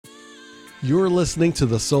You're listening to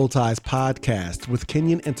the Soul Ties podcast with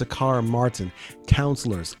Kenyon and Takara Martin,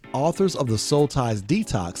 counselors, authors of the Soul Ties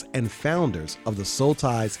Detox, and founders of the Soul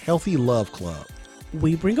Ties Healthy Love Club.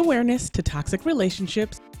 We bring awareness to toxic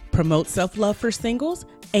relationships, promote self-love for singles,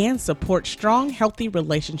 and support strong, healthy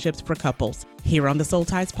relationships for couples. Here on the Soul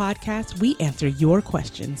Ties podcast, we answer your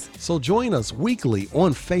questions. So join us weekly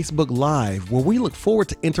on Facebook Live, where we look forward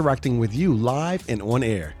to interacting with you live and on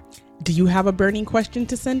air. Do you have a burning question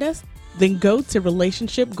to send us? Then go to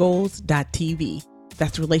relationshipgoals.tv.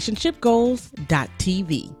 That's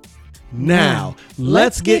relationshipgoals.tv. Now,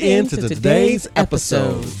 let's get into today's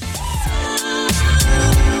episode.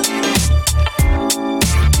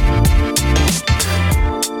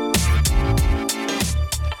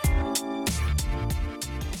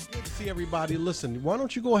 Everybody, listen, why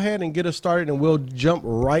don't you go ahead and get us started and we'll jump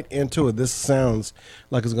right into it. This sounds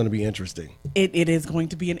like it's going to be interesting. It is going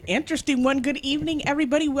to be an interesting one. Good evening,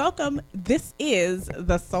 everybody. Welcome. This is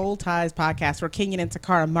the Soul Ties podcast for Kenyon and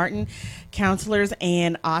Takara Martin, counselors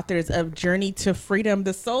and authors of Journey to Freedom,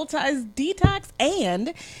 the Soul Ties Detox,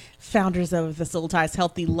 and founders of the Soul Ties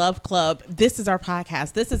Healthy Love Club. This is our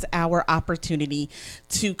podcast. This is our opportunity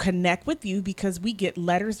to connect with you because we get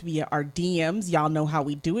letters via our DMs. Y'all know how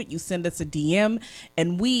we do it. You send us a DM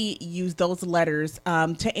and we use those letters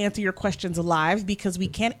to answer your questions live because we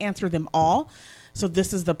can't answer them all. So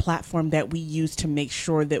this is the platform that we use to make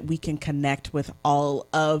sure that we can connect with all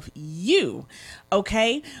of you.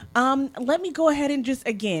 Okay. Let me go ahead and just,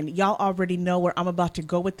 again, y'all already know where I'm about to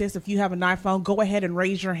go with this. If you have an iPhone, go ahead and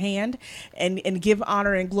raise your hand and give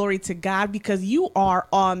honor and glory to God because you are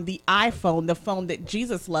on the iPhone, the phone that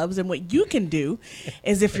Jesus loves. And what you can do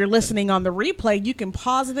is if you're listening on the replay, you can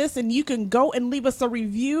pause this and you can go and leave us a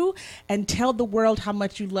review and tell the world how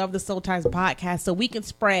much you love the Soul Ties podcast so we can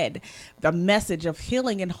spread the message of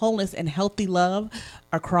healing and wholeness and healthy love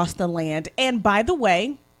across the land. And by the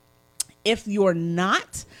way, if you're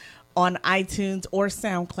not on iTunes or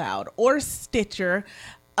SoundCloud or Stitcher,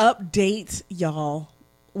 update, y'all.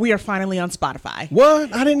 We are finally on Spotify.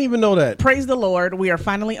 What? I didn't even know that. Praise the Lord. We are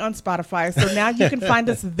finally on Spotify. So now you can find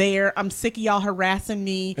us there. I'm sick of y'all harassing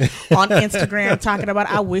me on Instagram talking about,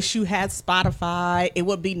 I wish you had Spotify. It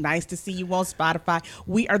would be nice to see you on Spotify.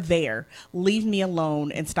 We are there. Leave me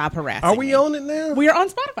alone and stop harassing Are we me. on it now? We are on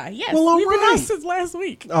Spotify. Yes. Well, all We've been right. on since last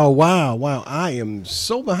week. Oh, wow. I am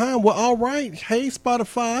so behind. Well, all right. Hey,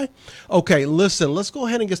 Spotify. Okay, listen, let's go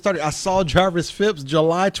ahead and get started. I saw Jarvis Phipps.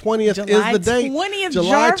 July 20th is the date.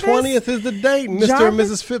 July 20th is the date. Mr. and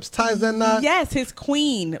Mrs. Phipps ties that knot. Yes, his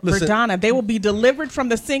queen, Listen. Verdana. They will be delivered from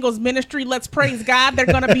the singles ministry. Let's praise God. They're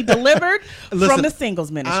going to be delivered from the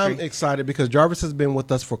singles ministry. I'm excited because Jarvis has been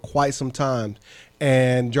with us for quite some time.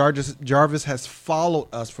 And Jarvis has followed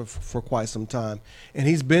us for quite some time. And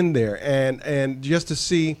he's been there. And just to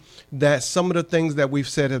see that some of the things that we've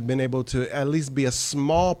said have been able to at least be a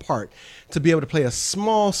small part, to be able to play a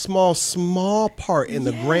small part in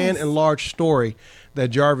the grand and large story that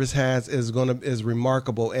Jarvis has is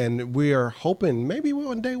remarkable. And we are hoping maybe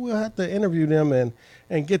one day we'll have to interview them and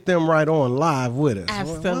get them right on live with us.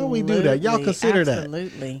 Absolutely. Why don't we do that? Y'all consider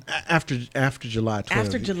Absolutely. that. After July 12th.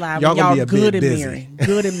 After July, y'all y'all gonna be a good bit and busy. married.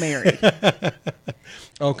 Good and married.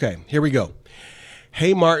 Okay, here we go.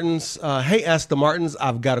 Hey Martins, hey Ask the Martins,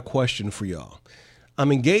 I've got a question for y'all.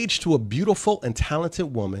 I'm engaged to a beautiful and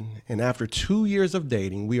talented woman, and after 2 years of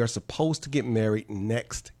dating, we are supposed to get married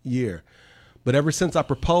next year. But ever since I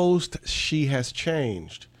proposed, she has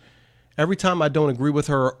changed. Every time I don't agree with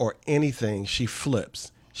her or anything, she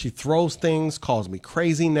flips. She throws things, calls me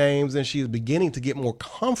crazy names, and she is beginning to get more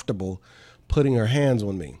comfortable putting her hands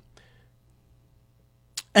on me.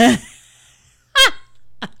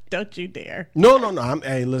 Don't you dare. No.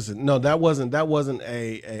 Hey, listen. No, that wasn't I wasn't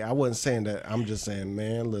saying that. I'm just saying,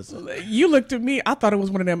 man, listen. You looked at me. I thought it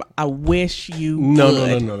was one of them. I wish you No.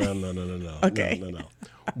 would. No. Okay. No.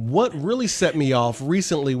 What really set me off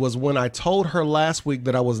recently was when I told her last week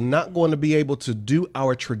that I was not going to be able to do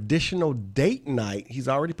our traditional date night. He's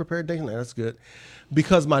already prepared date night. That's good.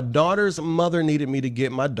 Because my daughter's mother needed me to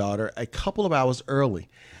get my daughter a couple of hours early.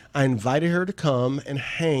 I invited her to come and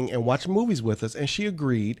hang and watch movies with us, and she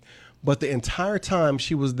agreed. But the entire time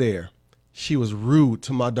she was there, she was rude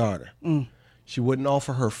to my daughter. She wouldn't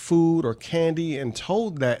offer her food or candy and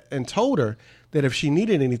told her that if she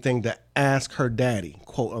needed anything to ask her daddy,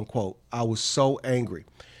 quote unquote. I was so angry.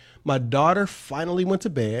 My daughter finally went to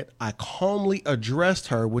bed. I calmly addressed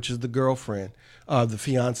her, which is the girlfriend of the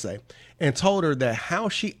fiance, and told her that how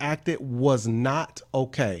she acted was not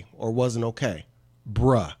okay or wasn't okay.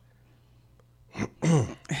 Bruh.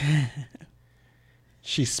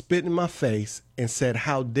 She spit in my face and said,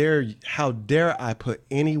 how dare I put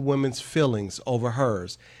any woman's feelings over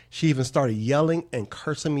hers. She even started yelling and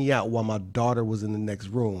cursing me out while my daughter was in the next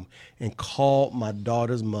room and called my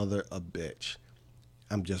daughter's mother a bitch.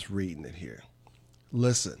 I'm just reading it here.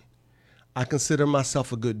 Listen, I consider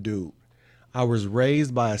myself a good dude. I was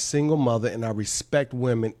raised by a single mother and I respect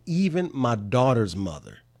women, even my daughter's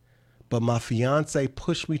mother. But my fiance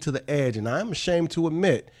pushed me to the edge, and I'm ashamed to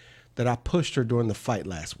admit that I pushed her during the fight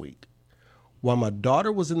last week. While my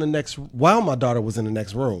daughter was in the next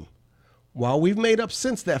room. While we've made up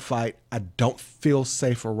since that fight, I don't feel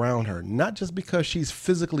safe around her. Not just because she's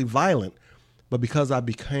physically violent, but because I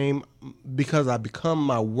become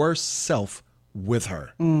my worst self with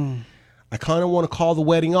her. I kind of want to call the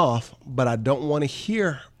wedding off, but I don't want to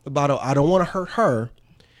hear about it. I don't want to hurt her.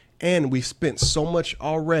 And we've spent so much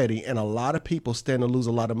already, and a lot of people stand to lose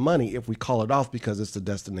a lot of money if we call it off because it's a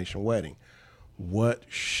destination wedding. What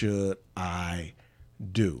should I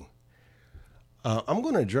do? I'm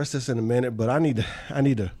going to address this in a minute, but I need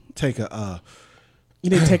to take a.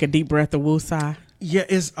 You need to take a deep breath of woosah. Yeah,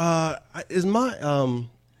 is my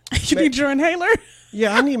You need your inhaler.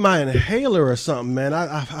 Yeah, I need my inhaler or something, man.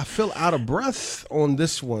 I feel out of breath on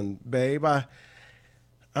this one, babe. I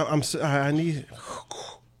need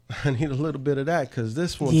a little bit of that because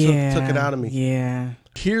this one took it out of me. Yeah.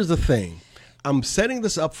 Here's the thing. I'm setting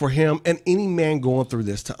this up for him and any man going through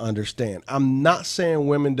this to understand. I'm not saying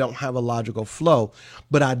women don't have a logical flow,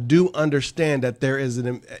 but I do understand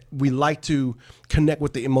that we like to connect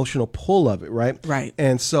with the emotional pull of it, right? Right.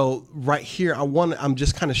 And so right here, I'm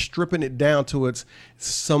just kind of stripping it down to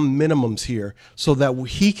some minimums here so that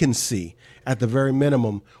he can see at the very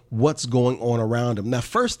minimum what's going on around him. Now,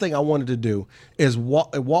 first thing I wanted to do is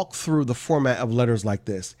walk through the format of letters like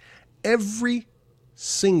this. Every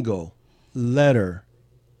single letter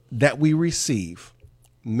that we receive,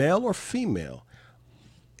 male or female,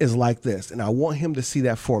 is like this. And I want him to see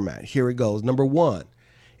that format. Here it goes. Number one,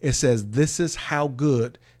 it says, this is how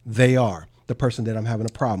good they are, the person that I'm having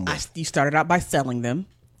a problem with. You started out by selling them.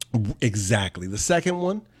 Exactly. The second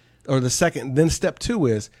one, then step two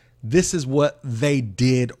is, this is what they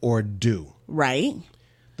did or do. Right.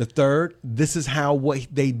 The third, this is how what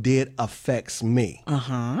they did affects me.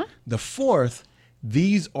 Uh-huh. The fourth,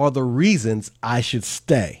 these are the reasons I should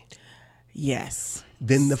stay. Yes.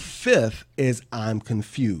 Then the fifth is I'm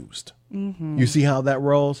confused. Mm-hmm. You see how that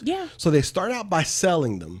rolls? Yeah. So they start out by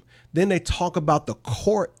selling them. Then they talk about the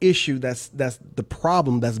core issue that's the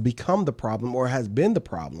problem, that's become the problem or has been the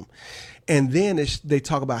problem. And then they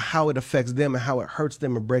talk about how it affects them and how it hurts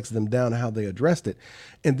them and breaks them down and how they addressed it.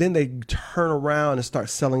 And then they turn around and start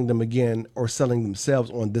selling them again or selling themselves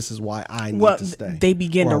on this is why I need to stay. They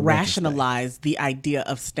begin to rationalize the idea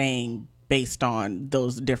of staying based on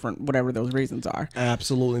those different, whatever those reasons are.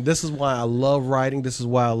 Absolutely. This is why I love writing. This is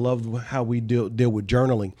why I love how we deal with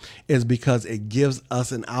journaling, is because it gives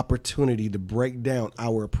us an opportunity to break down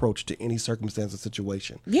our approach to any circumstance or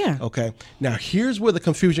situation. Yeah. Okay. Now, here's where the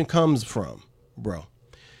confusion comes from, bro.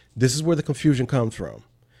 This is where the confusion comes from.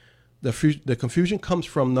 The confusion comes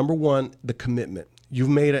from, number one, the commitment. You've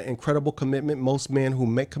made an incredible commitment. Most men who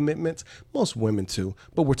make commitments, most women too,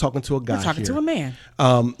 but we're talking to a guy here. We're talking to a man.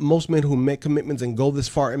 Most men who make commitments and go this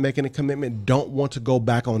far in making a commitment don't want to go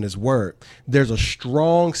back on his word. There's a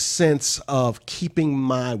strong sense of keeping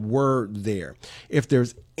my word there. If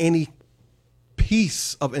there's any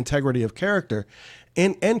piece of integrity of character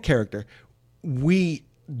and character, we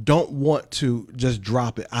don't want to just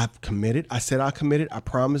drop it. I've committed. I said I committed. I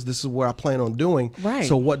promised this is what I plan on doing. Right.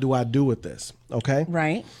 So what do I do with this? Okay.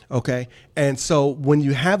 Right. Okay. And so when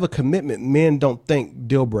you have a commitment, men don't think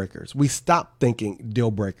deal breakers. We stop thinking deal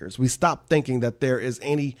breakers. We stop thinking that there is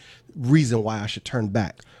any reason why I should turn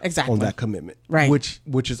back on that commitment. Right.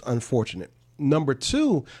 Which is unfortunate. Number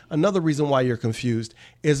two, another reason why you're confused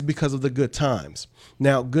is because of the good times.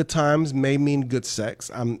 Now, good times may mean good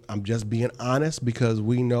sex. I'm just being honest because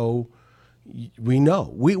we just know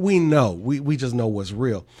what's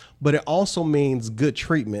real. But it also means good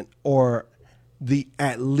treatment or the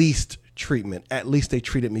at least treatment. At least they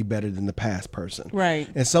treated me better than the past person. Right.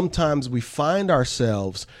 And sometimes we find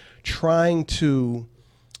ourselves trying to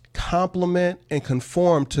compliment and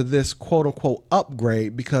conform to this quote unquote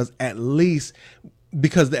upgrade because at least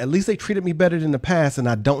they treated me better than the past, and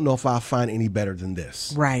I don't know if I'll find any better than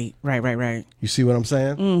this. Right. You see what I'm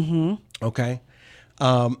saying? Mm-hmm. Okay.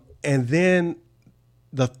 And then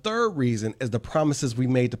the third reason is the promises we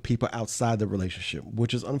made to people outside the relationship,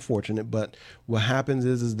 which is unfortunate. But what happens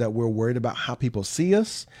is that we're worried about how people see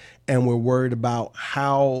us, and we're worried about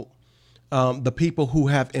how the people who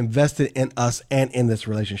have invested in us and in this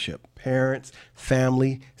relationship. Parents,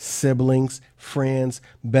 family, siblings, friends,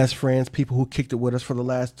 best friends, people who kicked it with us for the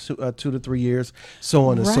last 2 to 3 years, so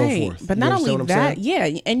on and so forth. But You not understand only what I'm that,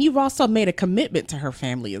 saying? yeah, and you've also made a commitment to her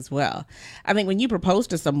family as well. I think when you propose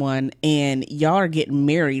to someone and y'all are getting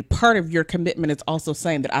married, part of your commitment is also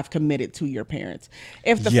saying that I've committed to your parents.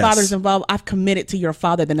 If the Yes. father's involved, I've committed to your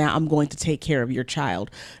father, then now I'm going to take care of your child.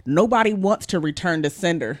 Nobody wants to return to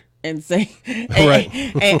sender and say Right.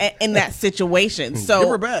 in that situation. So Give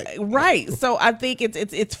her back. right. So I think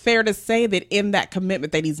it's fair to say that in that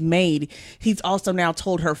commitment that he's made, he's also now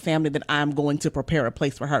told her family that I'm going to prepare a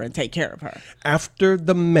place for her and take care of her. After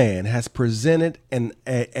the man has presented an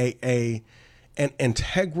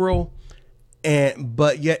integral and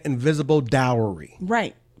but yet invisible dowry.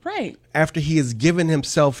 Right. Right. After he has given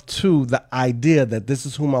himself to the idea that this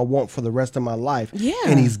is whom I want for the rest of my life. Yeah.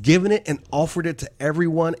 And he's given it and offered it to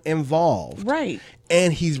everyone involved. Right.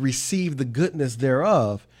 And he's received the goodness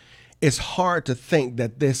thereof. It's hard to think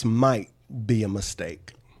that this might be a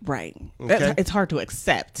mistake. Right. Okay. It's hard to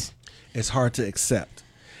accept. It's hard to accept.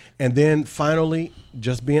 And then finally,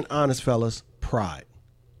 just being honest, fellas, pride.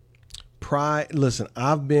 Pride. Listen,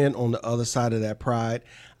 I've been on the other side of that pride.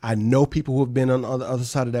 I know people who have been on the other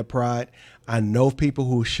side of that pride. I know people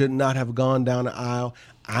who should not have gone down the aisle.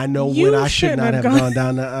 I know when I should not have gone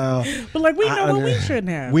down the aisle. But like we know what we shouldn't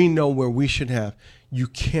have. We know where we should have. You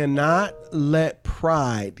cannot let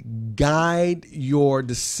pride guide your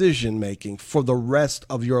decision making for the rest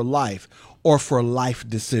of your life or for life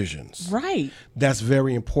decisions. Right. That's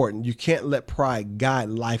very important. You can't let pride guide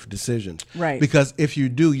life decisions. Right. Because if you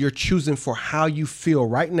do, you're choosing for how you feel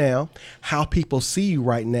right now, how people see you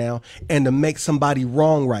right now, and to make somebody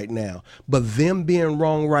wrong right now. But them being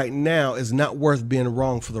wrong right now is not worth being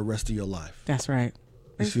wrong for the rest of your life. That's right.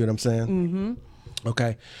 You see what I'm saying? Mm-hmm.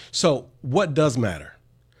 Okay. So what does matter?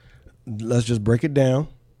 Let's just break it down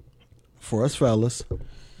for us fellas.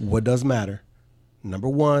 What does matter? Number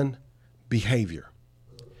one, behavior.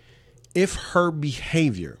 If her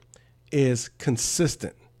behavior is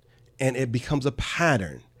consistent and it becomes a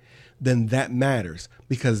pattern, then that matters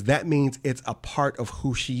because that means it's a part of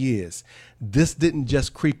who she is. This didn't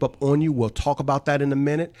just creep up on you. We'll talk about that in a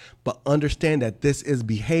minute, but understand that this is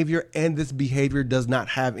behavior and this behavior does not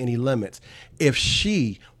have any limits. If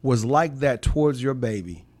she was like that towards your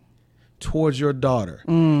baby, towards your daughter,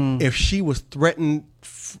 if she was threatened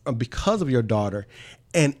because of your daughter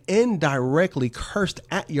and indirectly cursed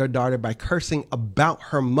at your daughter by cursing about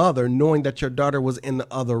her mother, knowing that your daughter was in the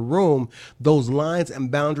other room, those lines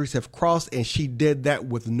and boundaries have crossed, and she did that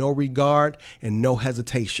with no regard and no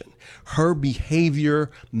hesitation. Her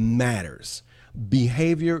behavior matters.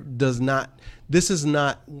 Behavior does not, this is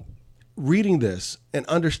not, reading this and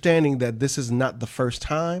understanding that this is not the first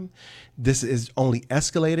time, this is only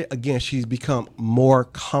escalated. Again, she's become more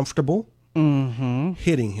comfortable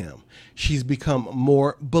hitting him. She's become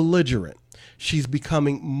more belligerent. She's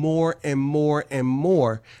becoming more and more and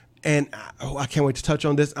more. And I can't wait to touch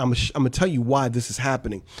on this. I'm going to tell you why this is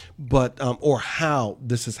happening, but or how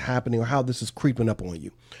this is happening or how this is creeping up on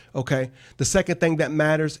you. Okay. The second thing that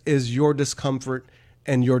matters is your discomfort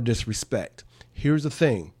and your disrespect. Here's the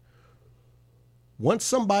thing. Once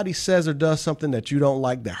somebody says or does something that you don't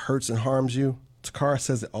like that hurts and harms you, Takara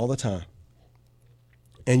says it all the time,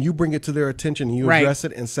 and you bring it to their attention and you address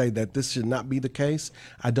it and say that this should not be the case,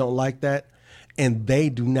 I don't like that, and they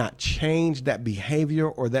do not change that behavior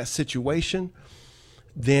or that situation,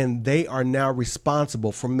 then they are now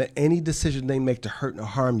responsible for any decision they make to hurt or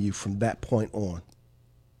harm you from that point on.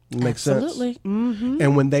 Makes sense? Absolutely. Mm-hmm.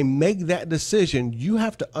 And when they make that decision, you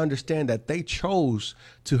have to understand that they chose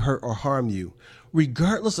to hurt or harm you,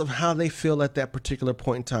 regardless of how they feel at that particular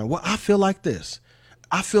point in time. Well, I feel like this.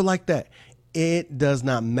 I feel like that. It does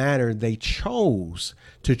not matter. They chose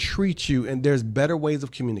to treat you, and there's better ways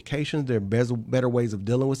of communication. There are better ways of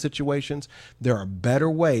dealing with situations. There are better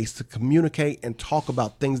ways to communicate and talk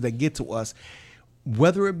about things that get to us.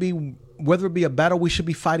 Whether it be a battle we should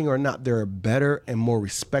be fighting or not, there are better and more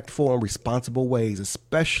respectful and responsible ways,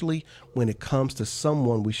 especially when it comes to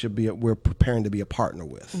someone we're preparing to be a partner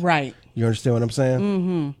with. Right. You understand what I'm saying?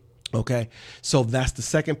 Mm-hmm. Okay. So that's the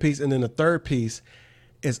second piece. And then the third piece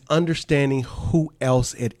is understanding who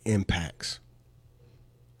else it impacts.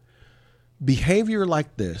 Behavior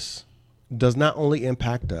like this does not only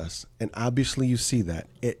impact us, and obviously you see that,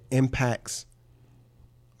 it impacts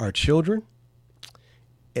our children.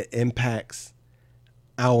 It impacts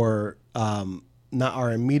our, not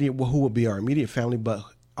our immediate, who will be our immediate family, but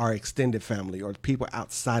our extended family or people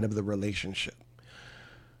outside of the relationship.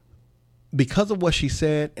 because of what she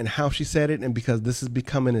said and how she said it, and because this is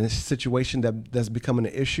becoming a situation that's becoming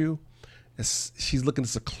an issue, she's looking to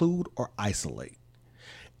seclude or isolate.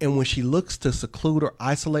 And when she looks to seclude or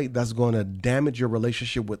isolate, that's going to damage your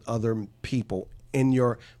relationship with other people in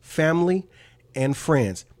your family and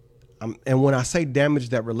friends. And when I say damage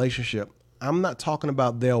that relationship, I'm not talking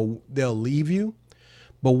about they'll leave you,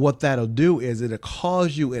 but what that'll do is it'll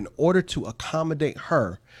cause you, in order to accommodate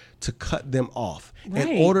her, to cut them off, right,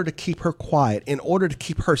 in order to keep her quiet, in order to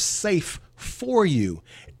keep her safe for you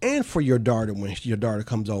and for your daughter when your daughter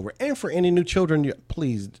comes over, and for any new children.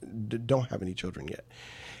 Please don't have any children yet.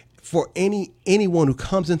 For anyone who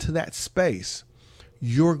comes into that space,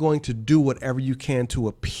 you're going to do whatever you can to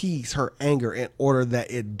appease her anger in order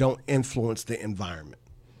that it don't influence the environment.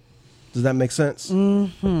 Does that make sense?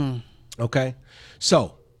 Mm-hmm. Okay.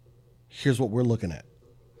 So here's what we're looking at.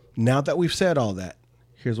 Now that we've said all that,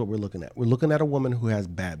 here's what we're looking at. We're looking at a woman who has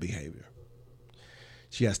bad behavior.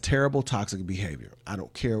 She has terrible, toxic behavior. I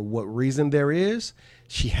don't care what reason there is,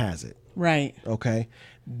 she has it. Right. Okay.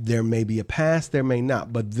 There may be a past, there may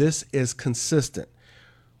not, but this is consistent.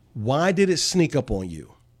 Why did it sneak up on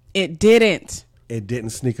you? It didn't. It didn't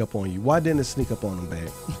sneak up on you. Why didn't it sneak up on him, babe?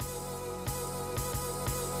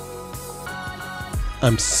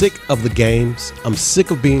 I'm sick of the games. I'm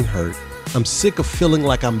sick of being hurt. I'm sick of feeling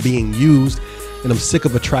like I'm being used, and I'm sick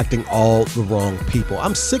of attracting all the wrong people.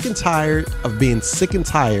 I'm sick and tired of being sick and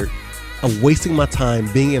tired of wasting my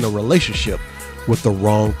time being in a relationship with the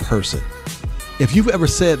wrong person. If you've ever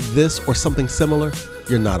said this or something similar,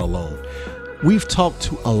 you're not alone. We've talked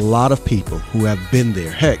to a lot of people who have been there.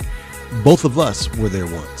 Heck, both of us were there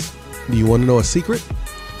once. Do you want to know a secret?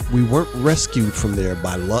 We weren't rescued from there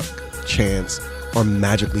by luck, chance, or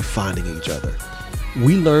magically finding each other.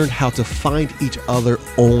 We learned how to find each other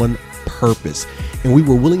on purpose, and we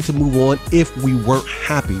were willing to move on if we weren't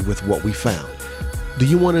happy with what we found. Do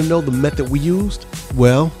you want to know the method we used?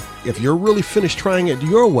 Well, if you're really finished trying it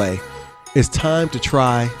your way, it's time to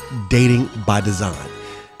try Dating by Design.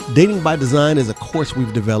 Dating by Design is a course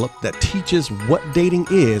we've developed that teaches what dating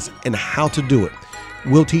is and how to do it.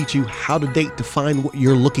 We'll teach you how to date to find what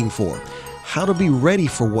you're looking for, how to be ready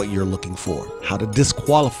for what you're looking for, how to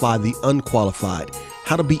disqualify the unqualified,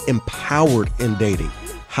 how to be empowered in dating,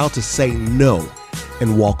 how to say no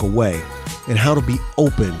and walk away, and how to be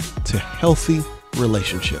open to healthy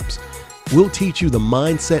relationships. We'll teach you the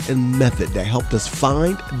mindset and method that helped us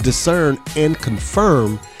find, discern, and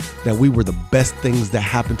confirm that we were the best things that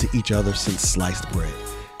happened to each other since sliced bread.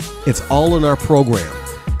 It's all in our program,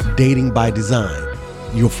 Dating by Design.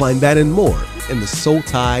 You'll find that and more in the Soul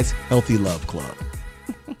Ties Healthy Love Club.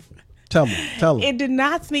 Tell me. It did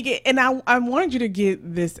not sneak it, and I wanted you to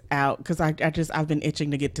get this out because I've been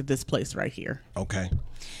itching to get to this place right here. Okay.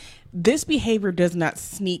 This behavior does not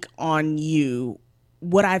sneak on you.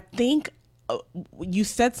 What I think, you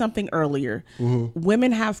said something earlier. Mm-hmm.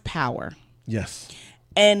 Women have power. Yes.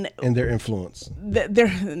 And their influence.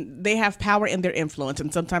 They have power in their influence,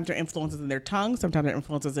 and sometimes their influence is in their tongue, sometimes their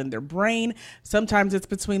influence is in their brain, sometimes it's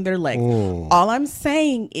between their legs. All I'm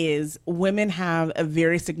saying is women have a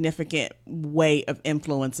very significant way of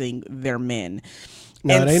influencing their men.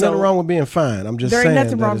 No, there ain't nothing wrong with being fine. I'm just saying. There ain't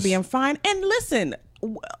nothing wrong with being fine. And listen,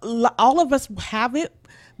 all of us have it.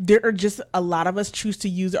 There are just a lot of us choose to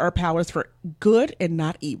use our powers for good and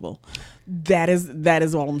not evil. That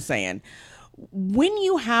is all I'm saying. When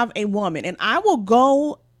you have a woman, and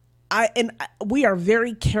we are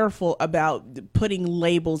very careful about putting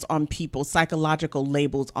labels on people, psychological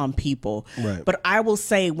labels on people. Right. But I will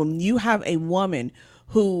say, when you have a woman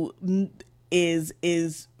who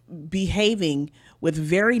is behaving with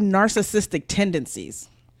very narcissistic tendencies,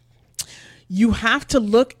 you have to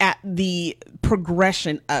look at the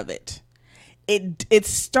progression of it. It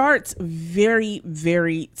starts very,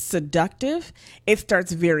 very seductive. It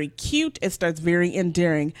starts very cute. It starts very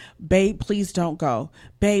endearing. Babe, please don't go.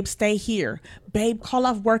 Babe, stay here. Babe, call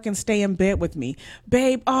off work and stay in bed with me.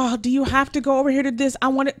 Babe, oh, do you have to go over here to this?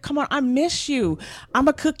 Come on, I miss you. I'm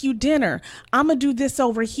going to cook you dinner. I'm going to do this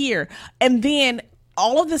over here. And then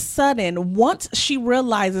all of a sudden, once she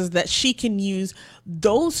realizes that she can use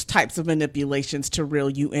those types of manipulations to reel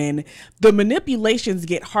you in, the manipulations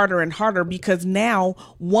get harder and harder, because now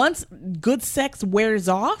once good sex wears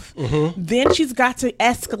off, then she's got to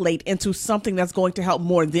escalate into something that's going to help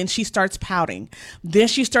more. Then she starts pouting. Then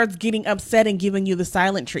she starts getting upset and giving you the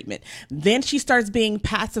silent treatment. Then she starts being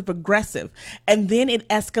passive aggressive, and then it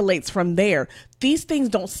escalates from there. These things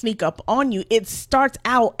don't sneak up on you. It starts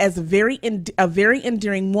out as a very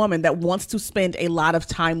endearing woman that wants to spend a lot of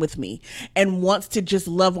time with me and wants to just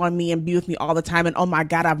love on me and be with me all the time. And oh my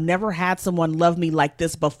God, I've never had someone love me like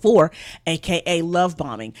this before, AKA love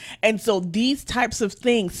bombing. And so these types of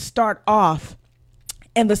things start off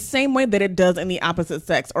in the same way that it does in the opposite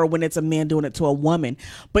sex, or when it's a man doing it to a woman.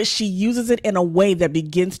 But she uses it in a way that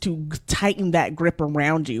begins to tighten that grip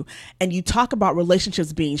around you. And you talk about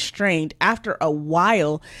relationships being strained. After a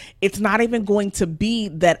while, it's not even going to be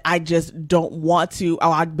that I just don't want to,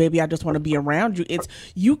 baby, I just want to be around you. It's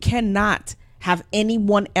you cannot have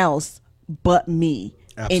anyone else but me.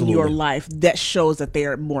 Absolutely. In your life that shows that they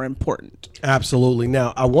are more important. Absolutely.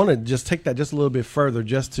 Now, I want to just take that just a little bit further,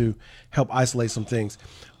 just to help isolate some things.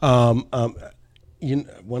 Real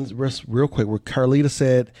quick, where Carlita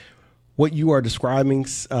said, what you are describing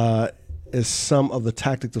is some of the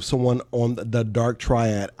tactics of someone on the dark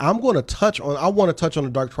triad. I want to touch on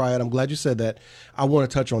the dark triad. I'm glad you said that. I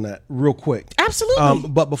want to touch on that real quick. Absolutely.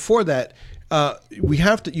 But before that, you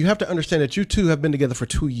have to understand that you two have been together for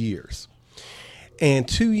 2 years. And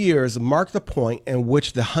 2 years mark the point in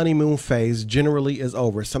which the honeymoon phase generally is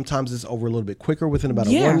over. Sometimes it's over a little bit quicker within about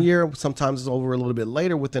 1 year. Sometimes it's over a little bit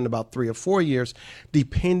later within about 3 or 4 years,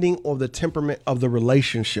 depending on the temperament of the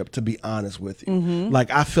relationship, to be honest with you. Mm-hmm.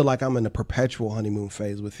 Like, I feel like I'm in a perpetual honeymoon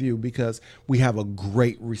phase with you because we have a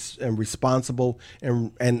great and responsible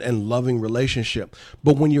and loving relationship.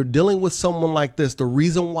 But when you're dealing with someone like this, the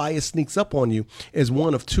reason why it sneaks up on you is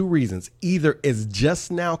one of two reasons. Either it's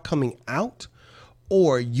just now coming out,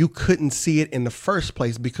 or you couldn't see it in the first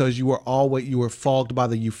place because you were fogged by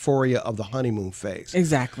the euphoria of the honeymoon phase.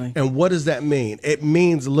 Exactly. And what does that mean? It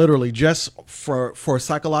means literally, just for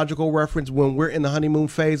psychological reference, when we're in the honeymoon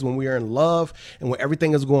phase, when we are in love and when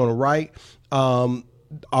everything is going right,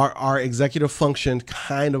 our executive function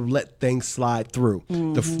kind of let things slide through.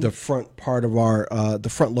 Mm-hmm. the front part of the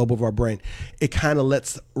front lobe of our brain. It kind of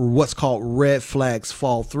lets what's called red flags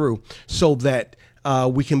fall through so that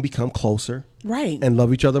we can become closer. Right. And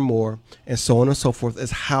love each other more, and so on and so forth,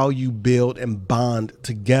 is how you build and bond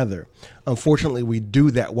together. Unfortunately, we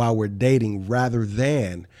do that while we're dating rather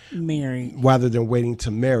than waiting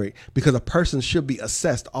to marry, because a person should be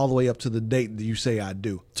assessed all the way up to the date that you say I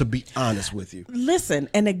do, to be honest with you. Listen,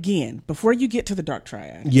 and again, before you get to the dark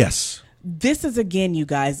triad. Yes. This is, again, you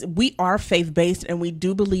guys, we are faith-based and we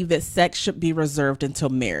do believe that sex should be reserved until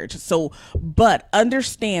marriage. So, but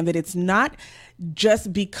understand that it's not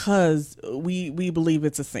just because we believe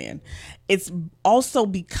it's a sin. It's also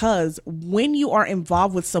because when you are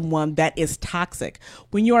involved with someone that is toxic,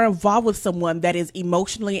 when you are involved with someone that is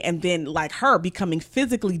emotionally and then, like her, becoming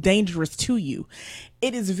physically dangerous to you,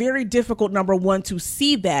 it is very difficult, number one, to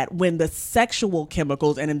see that when the sexual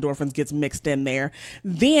chemicals and endorphins gets mixed in there.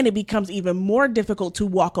 Then it becomes even more difficult to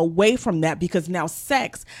walk away from that, because now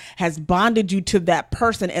sex has bonded you to that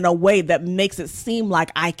person in a way that makes it seem like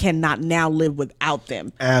I cannot now live without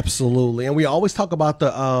them. Absolutely. And we always talk about the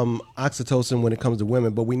oxytocin when it comes to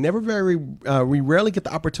women, but we we rarely get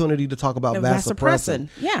the opportunity to talk about vasopressin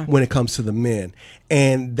when it comes to the men.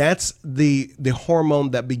 And that's the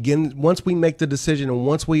hormone that begins once we make the decision. And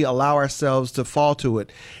once we allow ourselves to fall to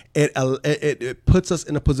it, it puts us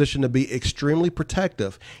in a position to be extremely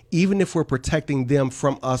protective. Even if we're protecting them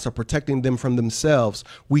from us or protecting them from themselves,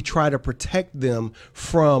 we try to protect them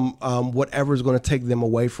from whatever is going to take them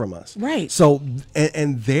away from us. Right. So,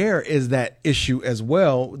 and there is that issue as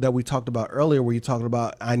well that we talked about earlier, where you talked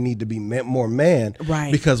about I need to be more man.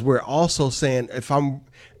 Right. Because we're also saying if I'm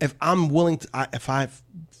willing to, if I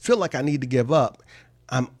feel like I need to give up,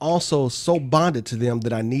 I'm also so bonded to them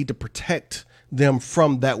that I need to protect them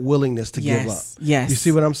from that willingness to give up. Yes. You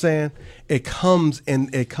see what I'm saying? It comes in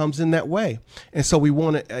that way. And so we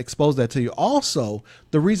want to expose that to you. Also,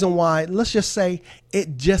 the reason why, let's just say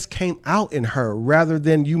it just came out in her rather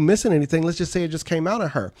than you missing anything. Let's just say it just came out in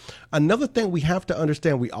her. Another thing we have to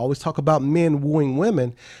understand, we always talk about men wooing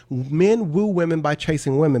women. Men woo women by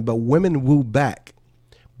chasing women, but women woo back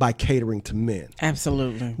by catering to men.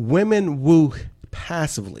 Absolutely. Women woo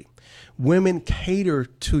passively. Women cater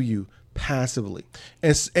to you passively,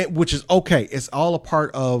 which is okay. It's all a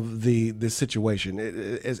part of the situation.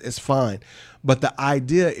 It's fine. But the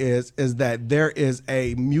idea is that there is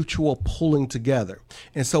a mutual pulling together.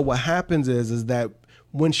 And so what happens is that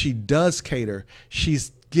when she does cater,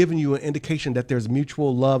 she's giving you an indication that there's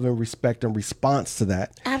mutual love and respect and response to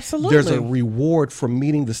that. Absolutely. There's a reward for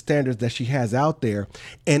meeting the standards that she has out there.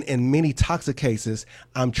 And in many toxic cases,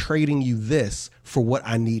 I'm trading you this for what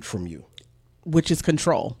I need from you. Which is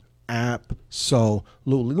control.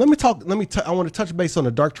 Absolutely. I want to touch base on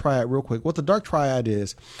the dark triad real quick. What the dark triad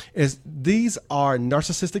is these are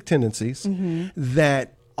narcissistic tendencies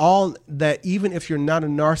that even if you're not a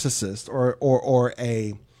narcissist or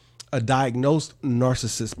a diagnosed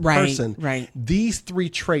narcissist person, right. these three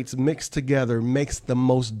traits mixed together makes the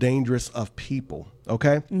most dangerous of people.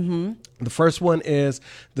 Okay. Mm-hmm. The first one is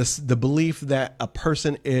the belief that a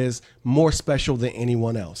person is more special than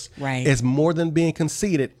anyone else. Right. It's more than being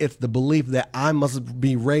conceited. It's the belief that I must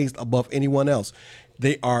be raised above anyone else.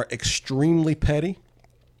 They are extremely petty,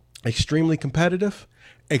 extremely competitive,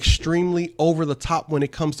 extremely over the top when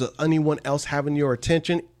it comes to anyone else having your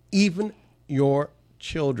attention, even your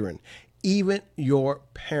children, even your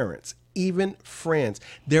parents, even friends.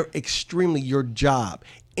 They're extremely your job.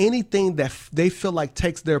 Anything that they feel like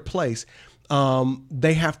takes their place,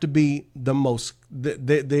 they have to be the most.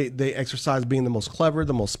 They exercise being the most clever,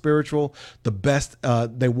 the most spiritual, the best.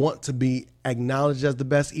 They want to be acknowledged as the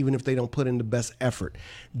best, even if they don't put in the best effort.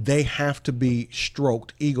 They have to be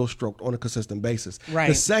ego stroked on a consistent basis. Right.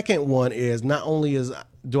 The second one is not only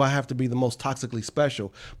do I have to be the most toxically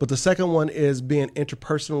special, but the second one is being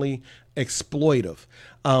interpersonally exploitive.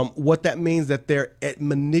 What that means that they're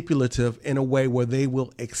manipulative in a way where they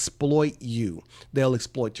will exploit you. They'll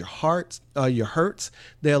exploit your hurts.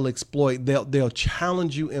 They'll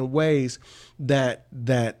challenge you in ways that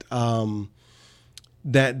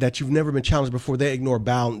you've never been challenged before. They ignore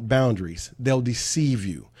boundaries. They'll deceive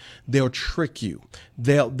you. They'll trick you.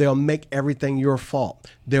 They'll make everything your fault.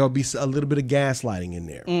 There'll be a little bit of gaslighting in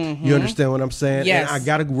there. Mm-hmm. You understand what I'm saying? Yes. And I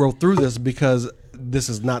got to go through this because this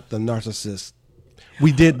is not the narcissist.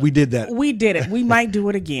 We did that. We did it. We might do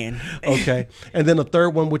it again. Okay. And then the third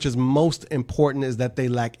one, which is most important, is that they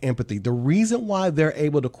lack empathy. The reason why they're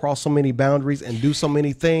able to cross so many boundaries and do so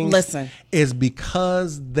many things is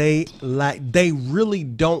because they really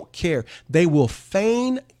don't care. They will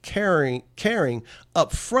feign caring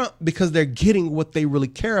up front because they're getting what they really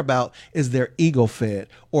care about is their ego fed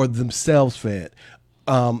or themselves fed.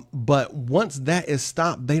 But once that is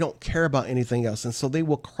stopped, they don't care about anything else. And so they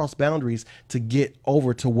will cross boundaries to get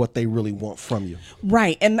over to what they really want from you.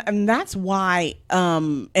 Right. And that's why,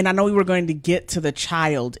 and I know we were going to get to the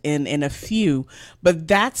child in a few, but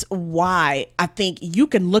that's why I think you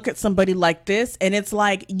can look at somebody like this and it's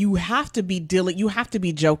like, you have to be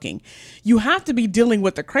joking. You have to be dealing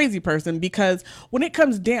with a crazy person, because when it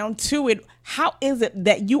comes down to it, how is it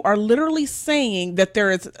that you are literally saying that there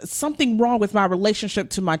is something wrong with my relationship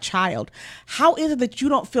to my child? How is it that you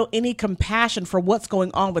don't feel any compassion for what's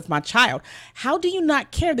going on with my child? How do you not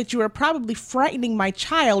care that you are probably frightening my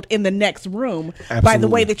child in the next room? Absolutely. By the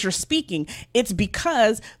way that you're speaking? It's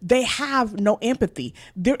because they have no empathy.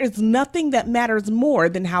 There is nothing that matters more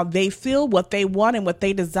than how they feel, what they want, and what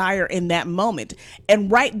they desire in that moment.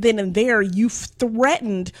 And right then and there, you've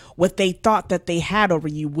threatened what they thought that they had over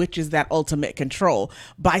you, which is that ultimate control.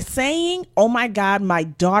 By saying, oh my God, my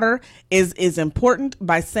daughter is important,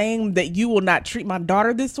 by saying that you will not treat my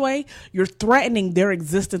daughter this way, you're threatening their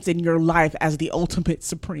existence in your life as the ultimate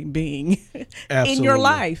supreme being in your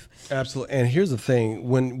life. Absolutely. And here's the thing,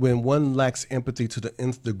 when one lacks empathy to the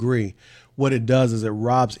nth degree, what it does is it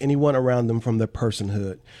robs anyone around them from their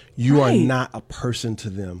personhood. You are not a person to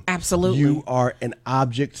them. Absolutely. You are an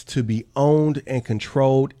object to be owned and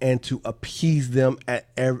controlled and to appease them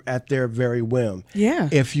at their very whim. Yeah.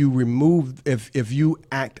 If you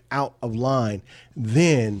act out of line,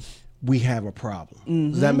 then we have a problem.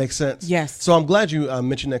 Mm-hmm. Does that make sense? Yes. So I'm glad you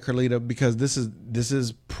mentioned that, Carlita, because this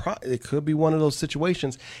is it could be one of those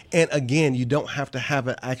situations. And again, you don't have to have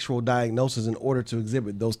an actual diagnosis in order to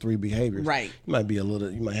exhibit those three behaviors. Right. You might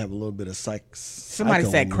have a little bit of Somebody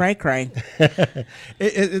said cray cray.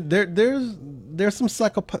 There's some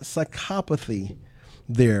psychopathy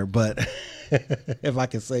there, but if I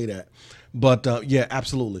can say that. But yeah,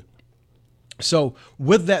 absolutely. So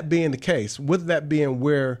with that being the case, with that being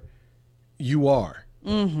where you are,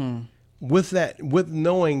 mm-hmm. with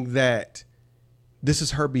knowing that this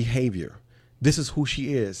is her behavior, this is who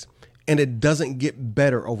she is, and it doesn't get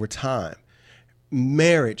better over time.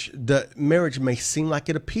 Marriage may seem like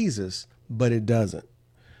it appeases, but it doesn't.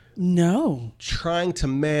 No. Trying to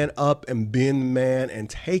man up and being the man and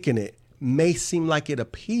taking it may seem like it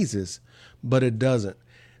appeases, but it doesn't.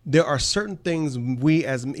 There are certain things we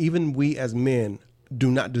as men do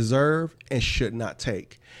not deserve and should not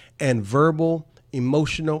take. And verbal,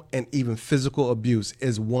 emotional, and even physical abuse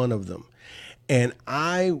is one of them. And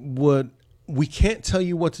we can't tell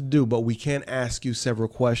you what to do, but we can ask you several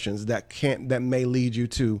questions that may lead you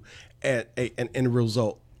to an end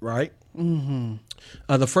result, right? Mm-hmm.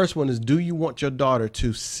 The first one is, do you want your daughter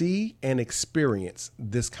to see and experience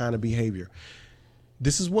this kind of behavior?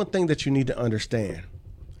 This is one thing that you need to understand.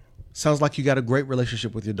 Sounds like you got a great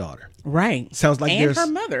relationship with your daughter. Right. Sounds like and her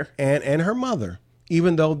mother. And her mother.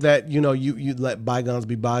 Even though that, you let bygones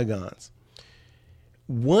be bygones.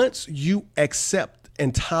 Once you accept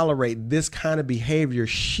and tolerate this kind of behavior,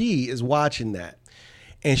 she is watching that.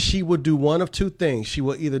 And she will do one of two things. She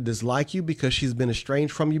will either dislike you because she's been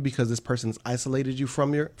estranged from you because this person's isolated you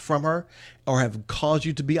from her, or have caused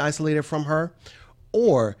you to be isolated from her,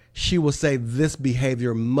 or she will say, this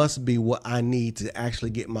behavior must be what I need to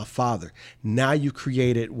actually get my father. Now you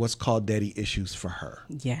created what's called daddy issues for her.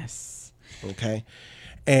 Yes. Okay.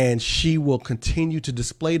 And she will continue to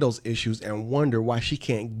display those issues and wonder why she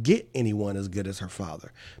can't get anyone as good as her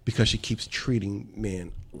father, because she keeps treating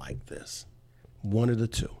men like this. One of the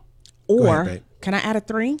two. Or, ahead, can I add a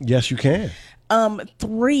 3? Yes, you can.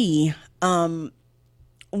 3,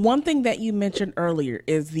 one thing that you mentioned earlier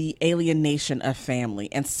is the alienation of family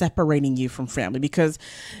and separating you from family, because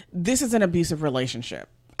this is an abusive relationship.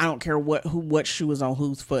 I don't care what shoe is on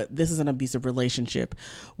whose foot. This is an abusive relationship.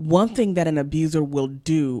 One thing that an abuser will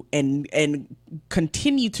do and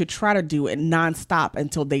continue to try to do it nonstop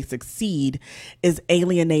until they succeed is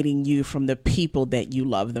alienating you from the people that you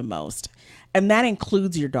love the most. And that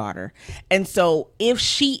includes your daughter. And so if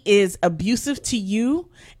she is abusive to you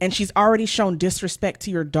and she's already shown disrespect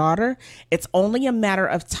to your daughter, it's only a matter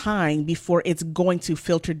of time before it's going to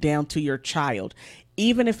filter down to your child.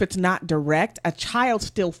 Even if it's not direct, a child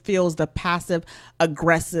still feels the passive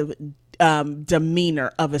aggressive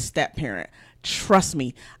demeanor of a step parent. Trust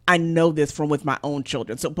me, I know this from with my own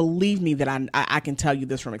children. So believe me that I can tell you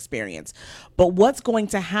this from experience. But what's going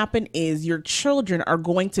to happen is your children are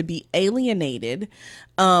going to be alienated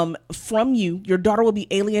from you. Your daughter will be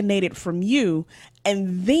alienated from you.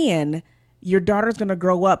 And then your daughter's going to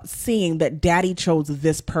grow up seeing that daddy chose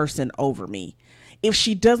this person over me. If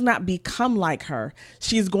she does not become like her,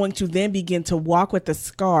 she's going to then begin to walk with the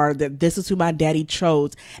scar that this is who my daddy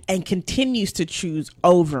chose and continues to choose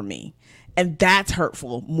over me. And that's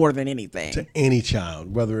hurtful more than anything. To any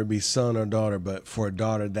child, whether it be son or daughter, but for a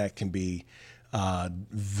daughter, that can be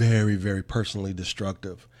very, very personally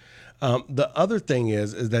destructive. The other thing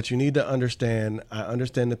is that you need to understand, I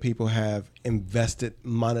understand that people have invested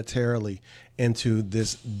monetarily into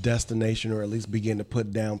this destination, or at least begin to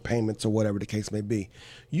put down payments or whatever the case may be.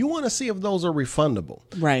 You want to see if those are refundable.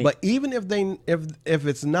 Right. But even if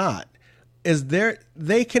it's not,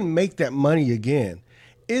 they can make that money again.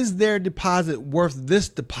 Is their deposit worth this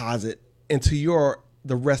deposit into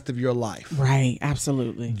the rest of your life? Right.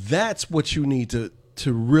 Absolutely. That's what you need to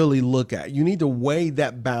really look at. You need to weigh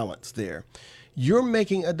that balance there. You're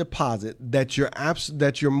making a deposit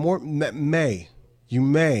that you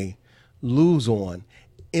may lose on,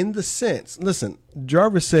 in the sense, listen,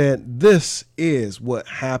 Jarvis said this is what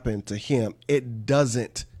happened to him. It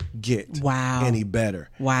doesn't get any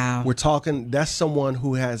better. Wow. We're talking, that's someone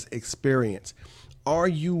who has experience. Are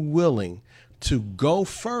you willing to go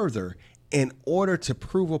further in order to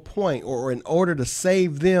prove a point, or in order to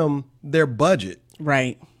save them their budget?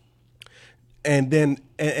 Right. And then,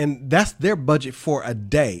 and that's their budget for a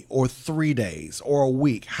day or 3 days or a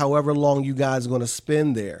week, however long you guys are going to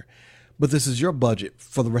spend there. But this is your budget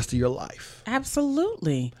for the rest of your life.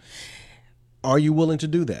 Absolutely. Are you willing to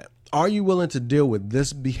do that? Are you willing to deal with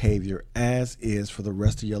this behavior as is for the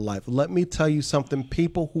rest of your life? Let me tell you something.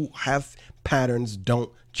 People who have patterns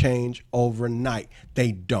don't change overnight.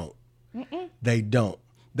 They don't. They don't.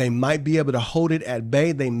 They might be able to hold it at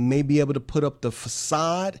bay. They may be able to put up the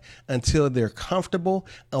facade until they're comfortable,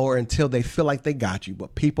 or until they feel like they got you.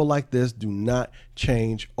 But people like this do not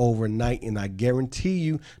change overnight. And I guarantee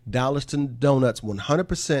you, dollars to donuts,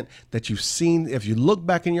 100% that you've seen, if you look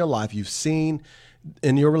back in your life, you've seen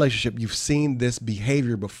in your relationship, you've seen this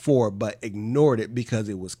behavior before, but ignored it because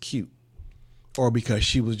it was cute, or because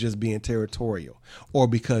she was just being territorial, or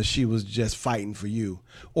because she was just fighting for you,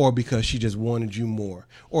 or because she just wanted you more,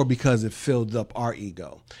 or because it filled up our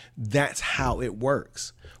ego. That's how it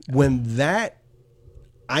works. When that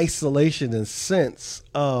isolation and sense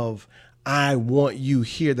of I want you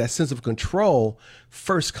here, that sense of control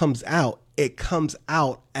first comes out, it comes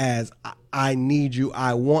out as I need you,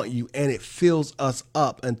 I want you, and it fills us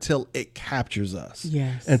up until it captures us.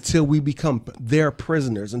 Yes. Until we become their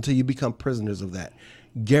prisoners, until you become prisoners of that.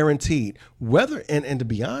 Guaranteed. Whether, and to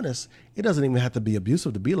be honest, it doesn't even have to be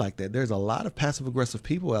abusive to be like that. There's a lot of passive aggressive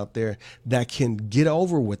people out there that can get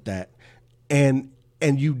over with that. And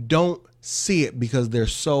you don't see it because they're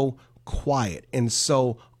so quiet and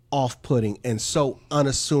so off-putting and so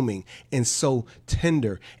unassuming and so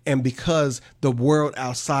tender, and because the world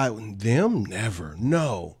outside them never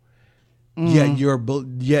know.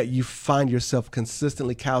 Yet you find yourself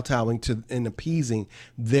consistently kowtowing to and appeasing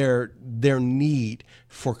their need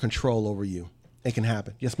for control over you. It can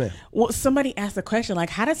happen. Yes, ma'am. Well, somebody asked the question, like,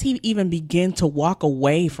 how does he even begin to walk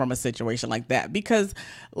away from a situation like that? Because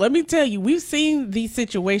let me tell you, we've seen these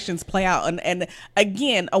situations play out. And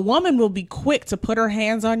again, a woman will be quick to put her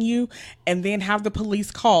hands on you and then have the police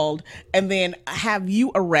called and then have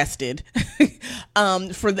you arrested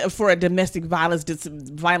for a domestic violence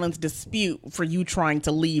dispute for you trying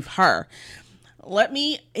to leave her. Let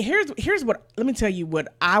me tell you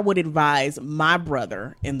what I would advise my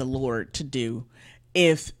brother in the Lord to do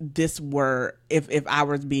if I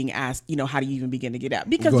was being asked, how do you even begin to get out?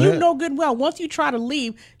 Because you know good well, once you try to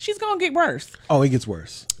leave, she's going to get worse. Oh, it gets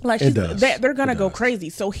worse. Like they're going to go crazy.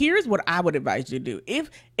 So here's what I would advise you to do. If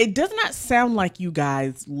it does not sound like you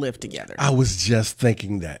guys live together. I was just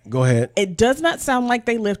thinking that. Go ahead. It does not sound like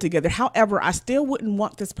they live together. However, I still wouldn't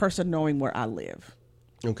want this person knowing where I live.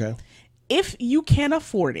 Okay. If you can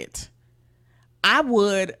afford it, I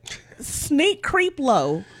would sneak creep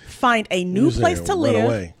low, find a new place to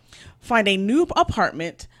live, find a new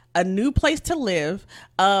apartment, a new place to live.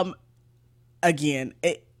 Even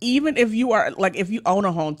if you are if you own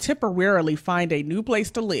a home, temporarily find a new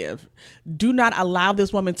place to live. Do not allow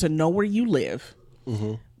this woman to know where you live.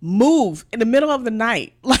 Mm-hmm. Move in the middle of the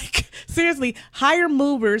night. Seriously, hire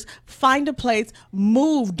movers, find a place,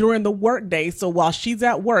 move during the workday. So while she's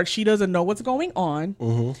at work, she doesn't know what's going on.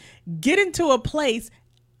 Mm-hmm. Get into a place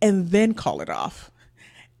and then call it off.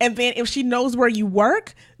 And then if she knows where you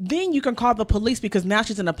work, then you can call the police because now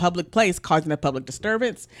she's in a public place causing a public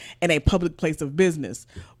disturbance and a public place of business.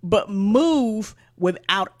 But move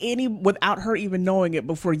without her even knowing it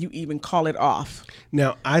before you even call it off.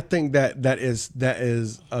 Now, I think that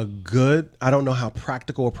is a good, I don't know how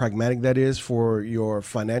practical or pragmatic that is for your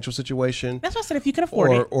financial situation. That's what I said, if you can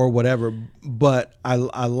afford it. Or whatever. But I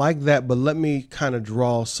like that, but let me kind of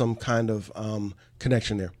draw some kind of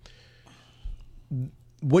connection there.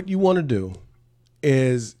 What you want to do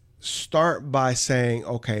is start by saying,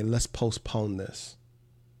 okay, let's postpone this.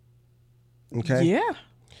 Okay? Yeah.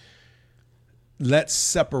 Let's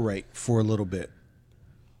separate for a little bit.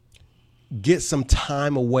 Get some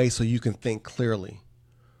time away so you can think clearly.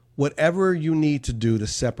 Whatever you need to do to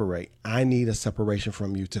separate, I need a separation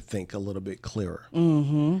from you to think a little bit clearer.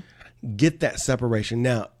 Mm-hmm. Get that separation.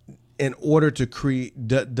 Now, in order to create,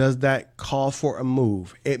 does that call for a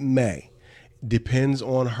move? It may. Depends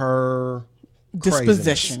on her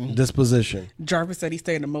disposition. Jarvis said he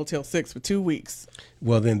stayed in a Motel 6 for 2 weeks.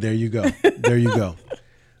 Well, then there you go. There you go.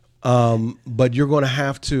 But you're going to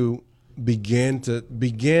have to begin.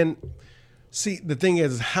 See, the thing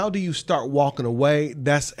is, how do you start walking away?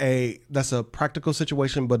 That's a practical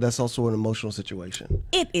situation, but that's also an emotional situation.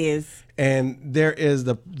 It is. And there is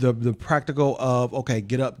the practical of, okay,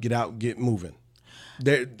 get up, get out, get moving.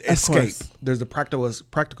 Escape. There's the practical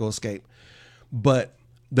escape. But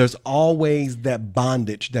there's always that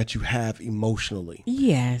bondage that you have emotionally.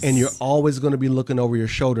 Yes. And you're always going to be looking over your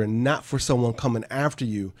shoulder, not for someone coming after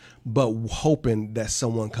you, but hoping that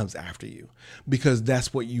someone comes after you, because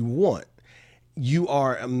that's what you want. You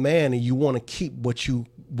are a man and you want to keep what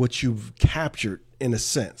you've captured, in a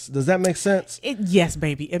sense. Does that make sense? Yes,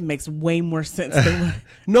 baby. It makes way more sense than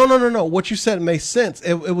No. What you said makes sense.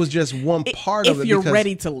 It was just one part of it. If you're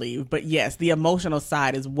ready to leave. But yes, the emotional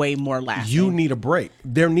side is way more lasting. You need a break.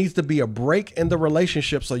 There needs to be a break in the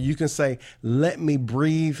relationship so you can say, let me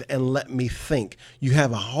breathe and let me think. You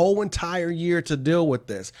have a whole entire year to deal with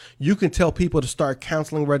this. You can tell people to start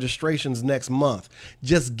counseling registrations next month.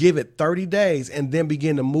 Just give it 30 days and then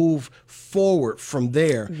begin to move forward from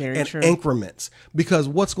there in increments. Because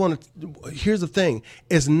here's the thing,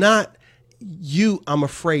 it's not you I'm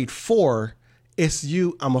afraid for, it's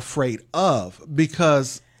you I'm afraid of.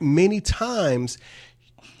 Because many times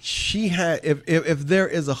if there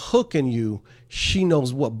is a hook in you, she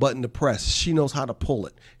knows what button to press. She knows how to pull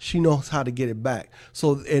it. She knows how to get it back.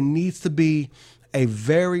 So it needs to be a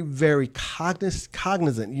very, very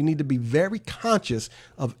cognizant. You need to be very conscious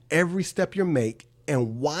of every step you make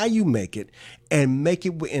and why you make it, and make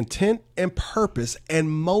it with intent and purpose and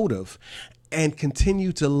motive, and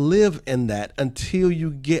continue to live in that until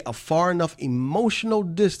you get a far enough emotional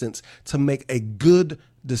distance to make a good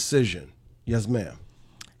decision. Yes, ma'am.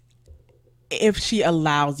 If she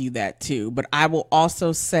allows you that too. But I will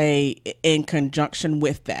also say, in conjunction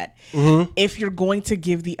with that, mm-hmm. if you're going to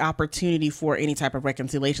give the opportunity for any type of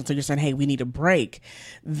reconciliation, so you're saying, hey, we need a break,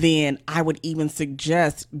 then I would even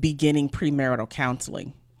suggest beginning premarital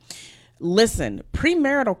counseling. Listen,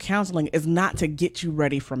 premarital counseling is not to get you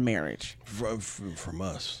ready for marriage. From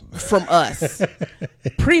us. From us.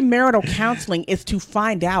 Premarital counseling is to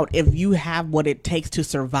find out if you have what it takes to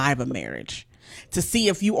survive a marriage. to see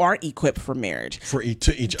if you are equipped for marriage. To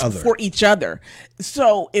each other. For each other.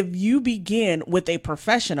 So if you begin with a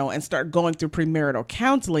professional and start going through premarital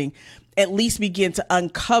counseling, at least begin to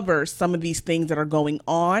uncover some of these things that are going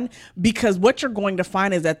on, because what you're going to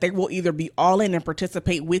find is that they will either be all in and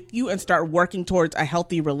participate with you and start working towards a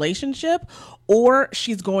healthy relationship, or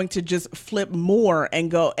she's going to just flip more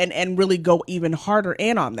and go and really go even harder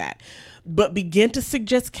in on that. But begin to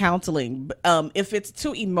suggest counseling. If it's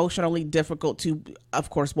too emotionally difficult to, of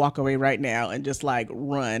course, walk away right now and just like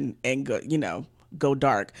run and go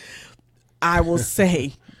dark, I will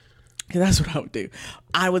say, that's what I would do.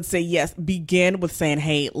 I would say, yes, begin with saying,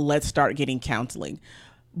 hey, let's start getting counseling.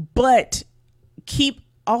 But keep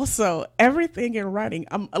also everything in writing.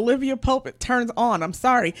 Olivia Pope, it turns on. I'm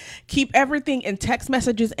sorry. Keep everything in text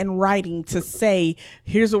messages and writing to say,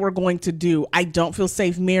 here's what we're going to do. I don't feel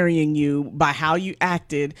safe marrying you by how you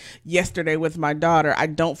acted yesterday with my daughter. I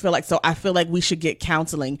don't feel like, so I feel like we should get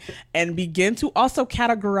counseling, and begin to also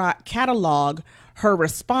catalog her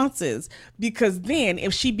responses, because then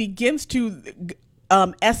if she begins to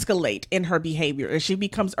escalate in her behavior, if she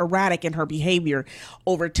becomes erratic in her behavior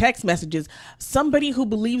over text messages, somebody who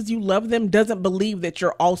believes you love them doesn't believe that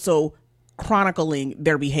you're also chronicling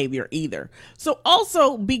their behavior either. So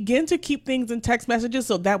also begin to keep things in text messages,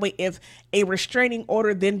 so that way if a restraining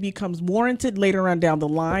order then becomes warranted later on down the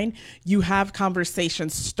line, you have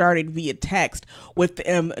conversations started via text with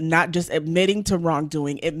them, not just admitting to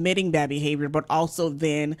wrongdoing, admitting bad behavior, but also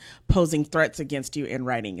then posing threats against you in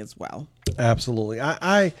writing as well. Absolutely.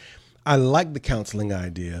 I like the counseling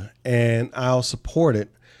idea, and I'll support it.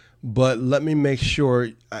 But let me make sure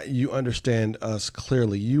you understand us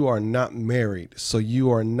clearly. You are not married, so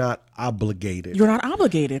you are not obligated. You're not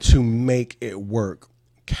obligated to make it work.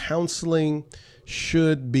 Counseling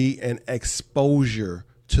should be an exposure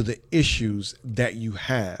to the issues that you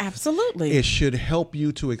have. Absolutely. It should help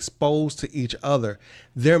you to expose to each other.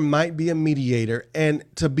 There might be a mediator, and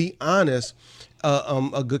to be honest,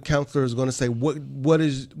 a good counselor is going to say, what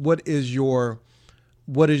is the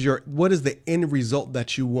end result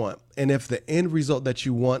that you want? And if the end result that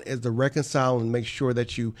you want is to reconcile and make sure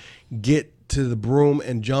that you get to the broom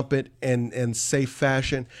and jump it in safe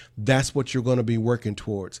fashion, that's what you're going to be working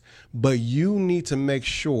towards. But you need to make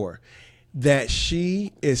sure that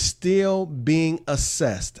she is still being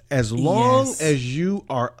assessed. As long as you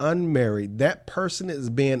are unmarried, that person is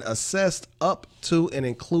being assessed up to and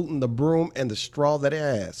including the broom and the straw that it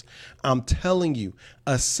has. I'm telling you,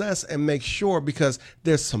 assess and make sure, because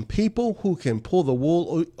there's some people who can pull the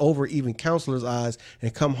wool over even counselors' eyes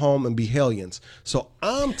and come home and be hellions. So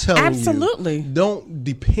I'm telling you, don't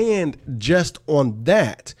depend just on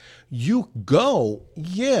that. You go,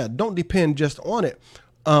 don't depend just on it.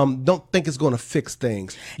 Don't think it's going to fix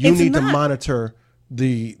things. You need to monitor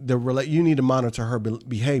you need to monitor her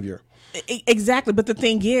behavior. Exactly. But the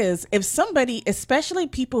thing is, if somebody, especially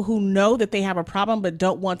people who know that they have a problem but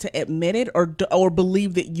don't want to admit it or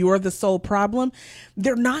believe that you're the sole problem,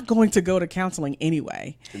 they're not going to go to counseling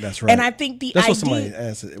anyway. That's right. And I think that's what somebody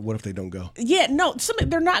asked. What if they don't go? Yeah, no,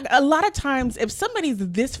 they're not. A lot of times, if somebody's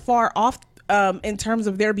this far off in terms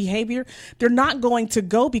of their behavior, they're not going to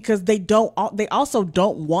go because they also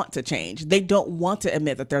don't want to change. They don't want to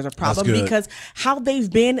admit that there's a problem, because how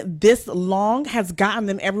they've been this long has gotten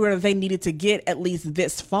them everywhere that they needed to get, at least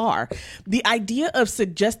this far. The idea of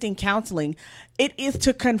suggesting counseling, it is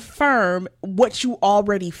to confirm what you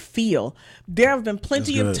already feel. There have been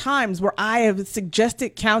plenty of times where I have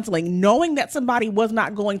suggested counseling knowing that somebody was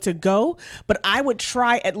not going to go, but I would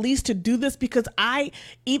try at least to do this because I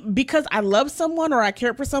love someone or I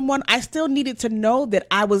cared for someone. I still needed to know that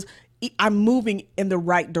I'm moving in the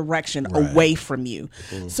right direction away from you.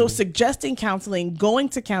 Mm-hmm. So suggesting counseling, going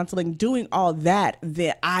to counseling, doing all that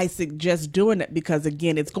I suggest doing it, because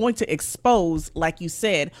again, it's going to expose, like you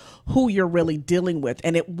said, who you're really dealing with.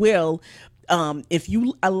 And it will, if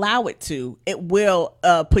you allow it to, it will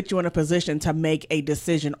put you in a position to make a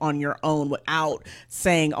decision on your own without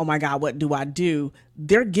saying, oh my God, what do I do?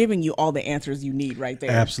 They're giving you all the answers you need right there.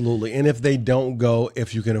 Absolutely. And if they don't go,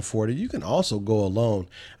 if you can afford it, you can also go alone.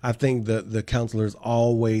 I think the counselor is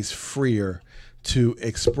always freer to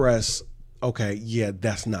express, okay, yeah,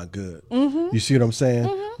 that's not good. Mm-hmm. You see what I'm saying?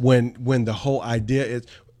 Mm-hmm. When the whole idea is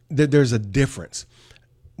that there's a difference.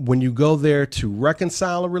 When you go there to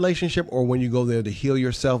reconcile a relationship or when you go there to heal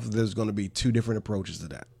yourself, there's going to be two different approaches to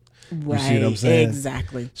that. Right. You see what I'm saying?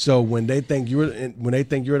 Exactly. So when they think you're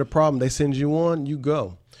the problem, they send you on, you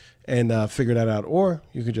go and figure that out. Or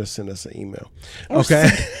you could just send us an email. Okay.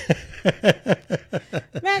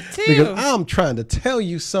 That too. Because I'm trying to tell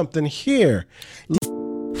you something here.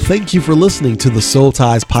 Thank you for listening to the Soul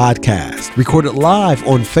Ties podcast, recorded live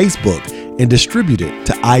on Facebook and distributed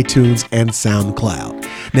to iTunes and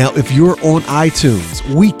SoundCloud. Now, if you're on iTunes,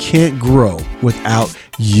 we can't grow without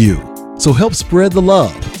you. So help spread the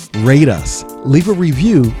love, rate us, leave a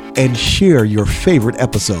review, and share your favorite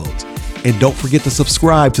episodes. And don't forget to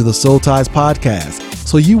subscribe to the Soul Ties podcast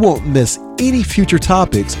so you won't miss any future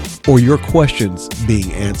topics or your questions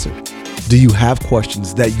being answered. Do you have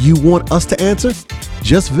questions that you want us to answer?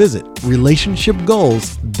 Just visit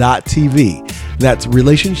relationshipgoals.tv. That's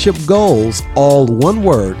relationshipgoals, all one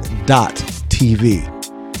word, .tv.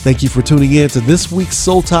 Thank you for tuning in to this week's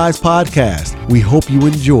Soul Ties podcast. We hope you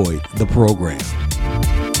enjoyed the program.